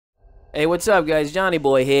Hey, what's up, guys? Johnny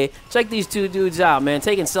Boy here. Check these two dudes out, man.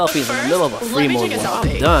 Taking selfies in the middle of a free mode.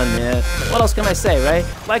 I'm done, man. What else can I say, right?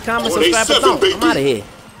 Like, comment, subscribe, but don't. I'm out of here.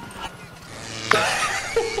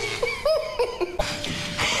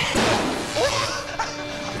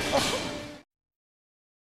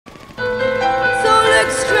 So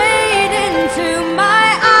look straight into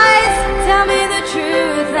my eyes. Tell me the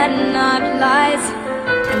truth and not lies.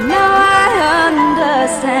 And now I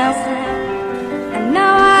understand. And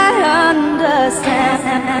now I understand.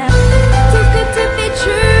 Too good to be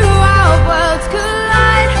true, our worlds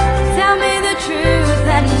collide. Tell me the truth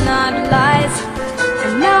and not lies.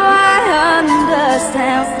 And now I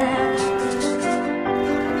understand.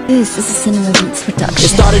 This is a Cinema Beats production.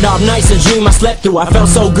 It started off nice, a dream I slept through. I felt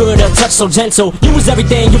so good, a touch so gentle. You was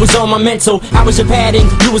everything, you was on my mental. I was your padding,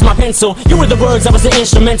 you was my pencil. You were the words, I was the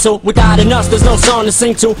instrumental. Without an us, there's no song to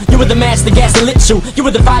sing to. You were the match, the gas that lit you. You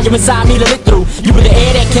were the fire inside me to lit through. You were the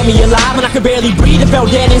air that kept me alive when I could barely breathe. It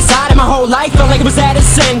felt dead inside, and my whole life felt like it was at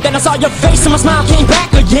its end. Then I saw your face and my smile came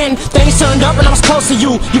back again. Things turned up and I was close to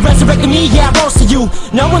you. You resurrected me, yeah, I rose to you.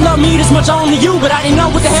 No one loved me this much, only you. But I didn't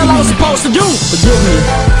know what the hell I was supposed to do. Forgive me.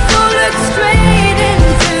 So look straight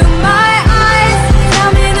into my eyes.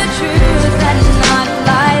 Tell me the truth and not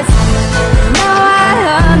lies. Now I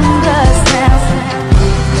understand.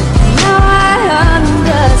 Now I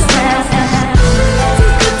understand.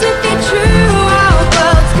 Too good to be true, our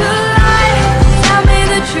worlds collide. Tell me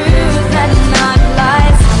the truth and not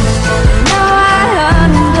lies. Now I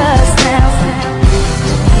understand.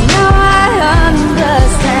 Now I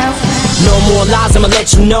understand. No more lies, I'ma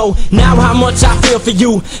let you know now how much I feel for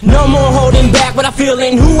you. No more holding back what I feel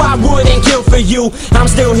and who I wouldn't kill for you. I'm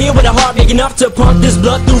still here with a heart big enough to pump this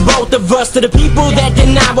blood through both of us. To the people that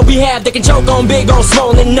deny what we have, they can choke on big on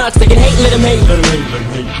swollen nuts. They can hate, let them hate.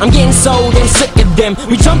 I'm getting so damn sick of them.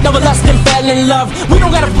 We jumped over lust and fell in love. We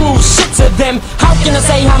don't gotta prove shit to them. How can I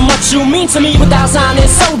say how much you mean to me without sounding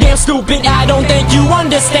so damn stupid? I don't think you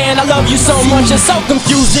understand. I love you so much, it's so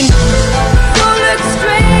confusing. So look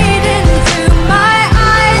straight into my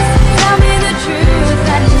eyes. Tell me the truth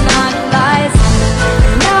and not lies.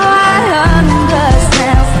 Now I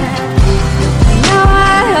understand. Now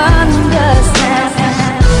I understand.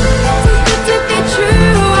 Too good to be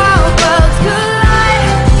true, our worlds collide.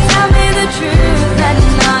 Tell me the truth and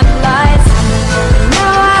not lies.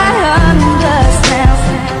 Now I understand.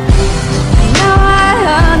 Now I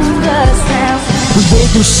understand. We went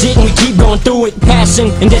through shit and we keep going through it.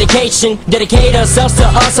 Passion and dedication, dedicate ourselves to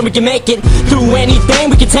us and we can make it. Through anything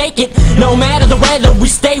we can take it. No matter the weather, we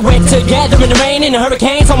stay wet together in the rain and the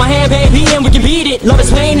hurricanes. On my hand, baby, and we can beat it. Love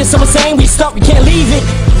is pain and so insane, we stuck, we can't leave it.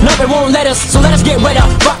 Nothing won't let us, so let us get wetter.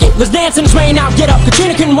 Fuck it, let's dance in this rain now, get up.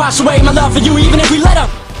 Katrina couldn't wash away my love for you even if we let up.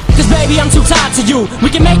 Cause baby, I'm too tired to you. We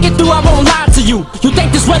can make it through, I won't lie to you. You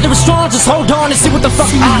think this weather is strong, just hold on and see what the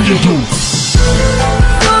fuck I can do.